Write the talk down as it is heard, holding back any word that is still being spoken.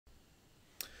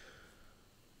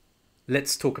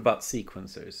Let's talk about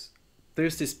sequencers.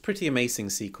 There's this pretty amazing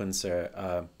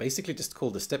sequencer, basically just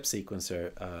called the step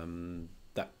sequencer,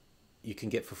 that you can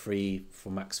get for free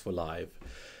for Max4Live.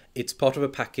 It's part of a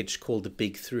package called the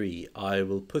Big Three. I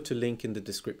will put a link in the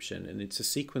description, and it's a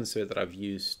sequencer that I've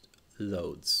used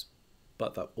loads,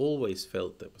 but I always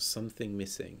felt there was something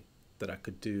missing that I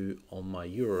could do on my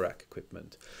Eurorack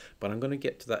equipment. But I'm going to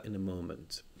get to that in a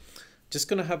moment. Just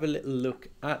going to have a little look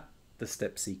at the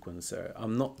step sequencer.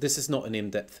 This is not an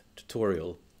in-depth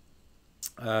tutorial.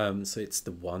 So it's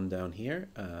the one down here.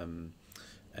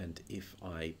 And if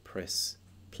I press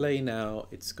play now,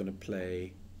 it's going to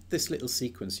play this little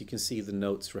sequence. You can see the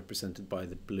notes represented by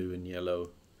the blue and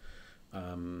yellow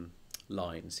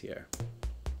lines here.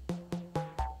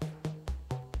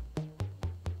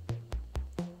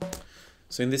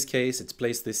 So in this case, it's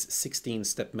placed this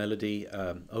 16-step melody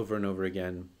over and over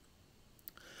again.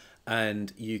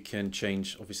 And you can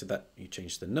change, obviously that you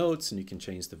change the notes, and you can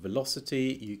change the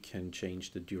velocity, you can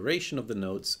change the duration of the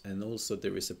notes, and also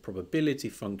there is a probability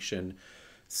function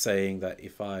saying that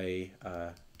if I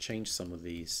change some of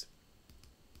these,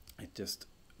 it just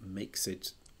makes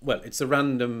it, well, it's a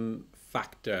random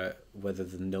factor whether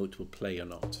the note will play or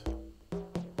not.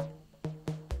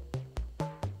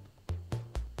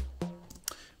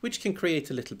 Which can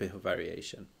create a little bit of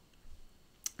variation.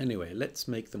 Anyway, let's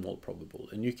make them all probable,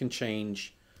 and you can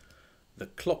change the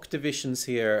clock divisions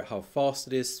here, how fast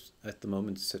it is. At the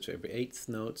moment it's set to every 8th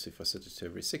note, so if I set it to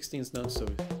every 16th note, so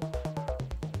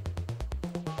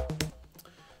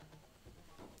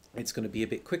it's going to be a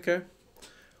bit quicker.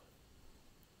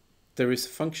 There is a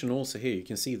function also here, you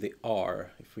can see the R.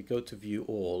 If we go to view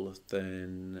all,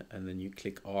 and then you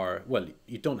click R, well,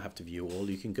 you don't have to view all,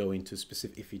 you can go into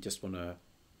specific, if you just want to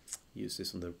use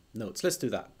this on the notes. Let's do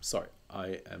that. Sorry,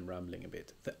 I am rambling a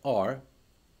bit. The R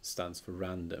stands for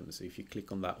random. So if you click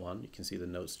on that one, you can see the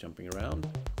notes jumping around.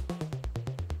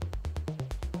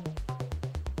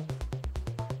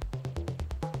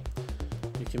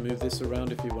 You can move this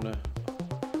around if you want to.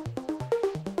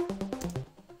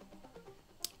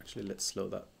 Actually, let's slow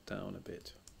that down a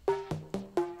bit.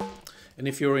 And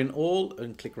if you're in all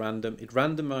and click random, it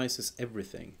randomizes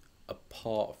everything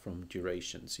apart from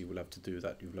duration. So you will have to do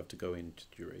that. You will have to go into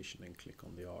duration and click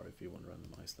on the R if you want to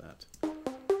randomize that.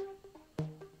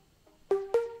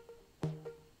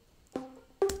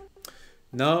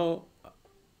 Now,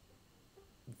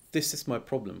 this is my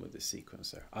problem with this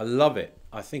sequencer. I love it.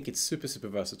 I think it's super, super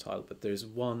versatile, but there's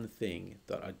one thing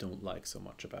that I don't like so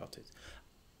much about it.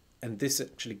 And this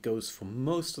actually goes for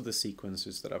most of the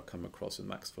sequencers that I've come across in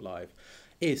Max4Live,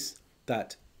 is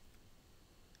that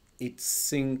it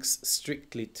syncs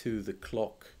strictly to the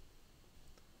clock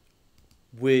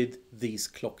with these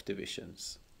clock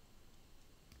divisions.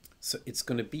 So it's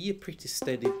going to be a pretty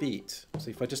steady beat. So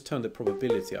if I just turn the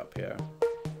probability up here,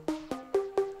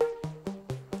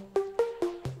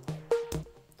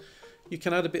 you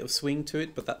can add a bit of swing to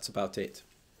it, but that's about it.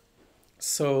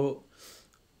 So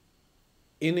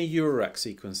in a Eurorack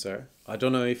sequencer, I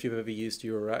don't know if you've ever used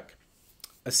Eurorack,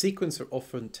 a sequencer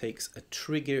often takes a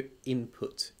trigger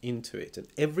input into it, and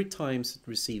every time it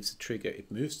receives a trigger,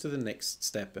 it moves to the next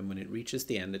step, and when it reaches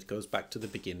the end, it goes back to the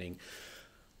beginning,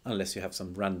 unless you have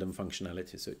some random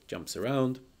functionality, so it jumps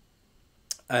around.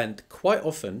 And quite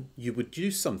often, you would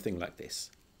use something like this,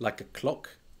 like a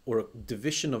clock or a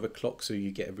division of a clock, so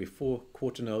you get every 4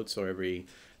 quarter notes or every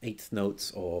 8th notes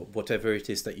or whatever it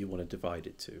is that you want to divide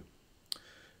it to.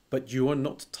 But you are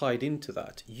not tied into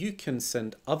that. You can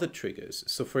send other triggers.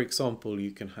 So for example,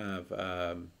 you can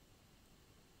have,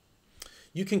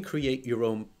 you can create your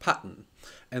own pattern.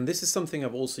 And this is something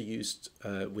I've also used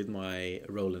with my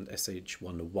Roland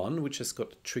SH101, which has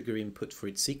got a trigger input for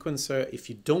its sequencer. If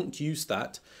you don't use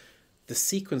that, the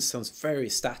sequence sounds very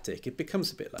static. It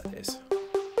becomes a bit like this.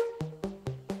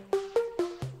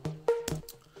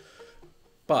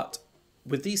 But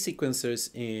with these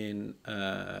sequencers in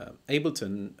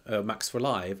Ableton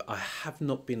Max4Live, I have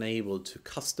not been able to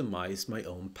customize my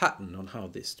own pattern on how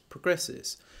this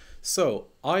progresses. So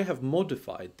I have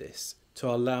modified this to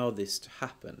allow this to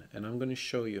happen, and I'm going to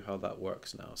show you how that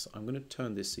works now. So I'm going to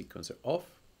turn this sequencer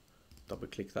off, double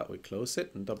click that, we close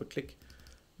it, and double click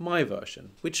my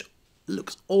version, which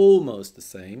looks almost the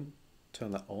same.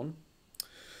 Turn that on.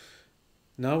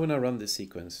 Now when I run this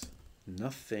sequence,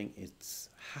 nothing is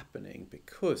happening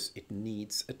because it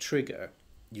needs a trigger.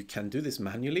 You can do this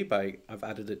manually by, I've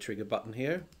added a trigger button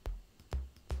here.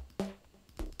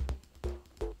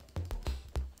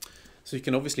 So you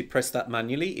can obviously press that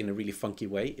manually in a really funky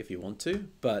way if you want to,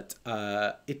 but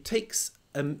it takes,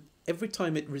 every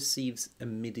time it receives a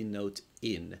MIDI note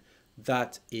in,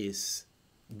 that is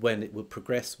when it will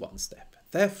progress one step.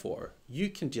 Therefore, you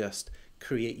can just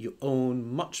create your own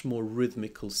much more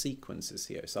rhythmical sequences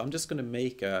here. So I'm just going to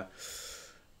make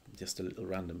just a little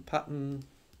random pattern.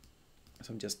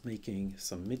 So I'm just making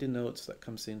some MIDI notes that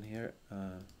comes in here.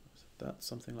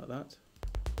 Something like that.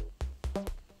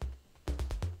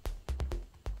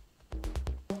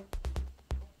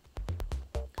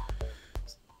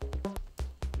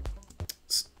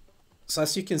 So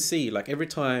as you can see, like every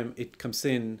time it comes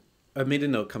in, a MIDI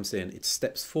note comes in, it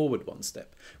steps forward one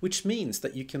step, which means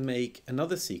that you can make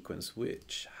another sequence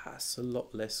which has a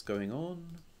lot less going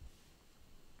on.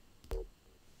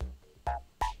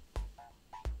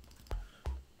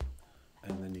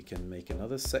 And then you can make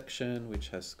another section which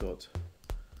has got,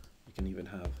 you can even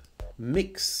have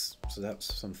mix, so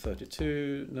that's some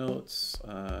 32 notes,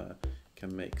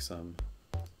 can make some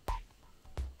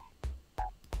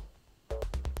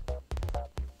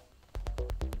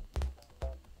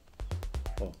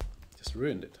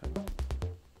ruined it.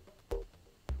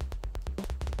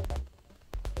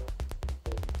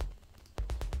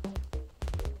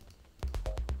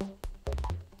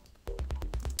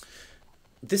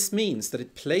 This means that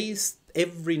it plays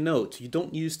every note. You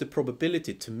don't use the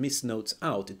probability to miss notes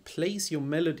out. It plays your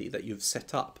melody that you've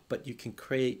set up, but you can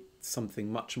create something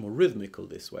much more rhythmical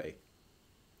this way.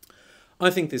 I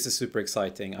think this is super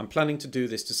exciting. I'm planning to do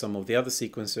this to some of the other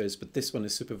sequencers, but this one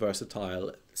is super versatile.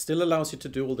 It still allows you to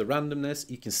do all the randomness.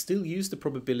 You can still use the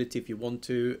probability if you want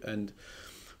to, and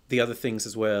the other things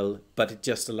as well, but it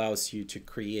just allows you to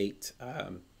create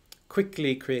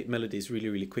quickly, create melodies really,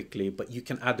 really quickly, but you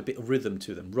can add a bit of rhythm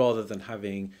to them rather than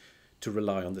having to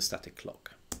rely on the static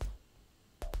clock.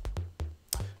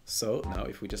 So now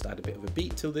if we just add a bit of a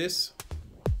beat to this,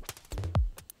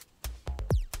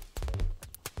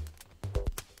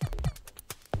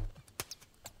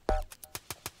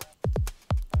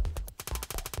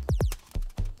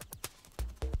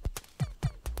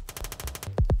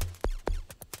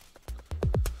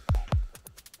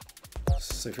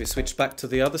 so if we switch back to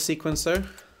the other sequencer,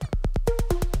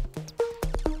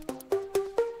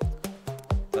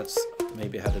 that's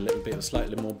maybe had a little bit of a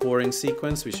slightly more boring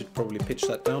sequence. We should probably pitch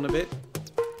that down a bit.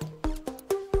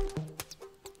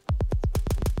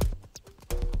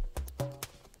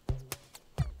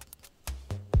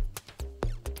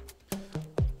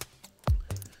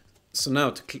 So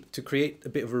now to create a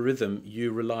bit of a rhythm,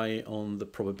 you rely on the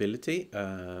probability,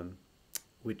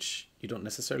 which you don't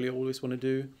necessarily always want to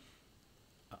do.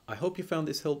 I hope you found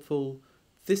this helpful.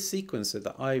 This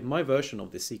sequencer, my version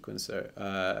of this sequencer,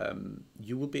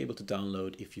 you will be able to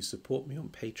download if you support me on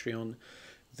Patreon.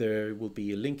 There will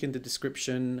be a link in the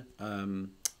description.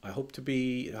 I hope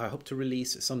to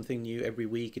release something new every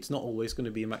week. It's not always going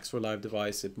to be a Max4Live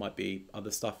device. It might be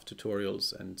other stuff,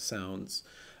 tutorials and sounds.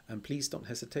 And please don't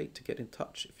hesitate to get in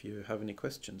touch if you have any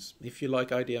questions. If you like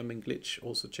IDM and Glitch,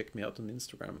 also check me out on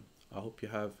Instagram. I hope you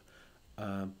have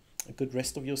a good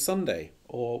rest of your Sunday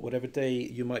or whatever day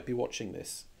you might be watching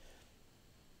this.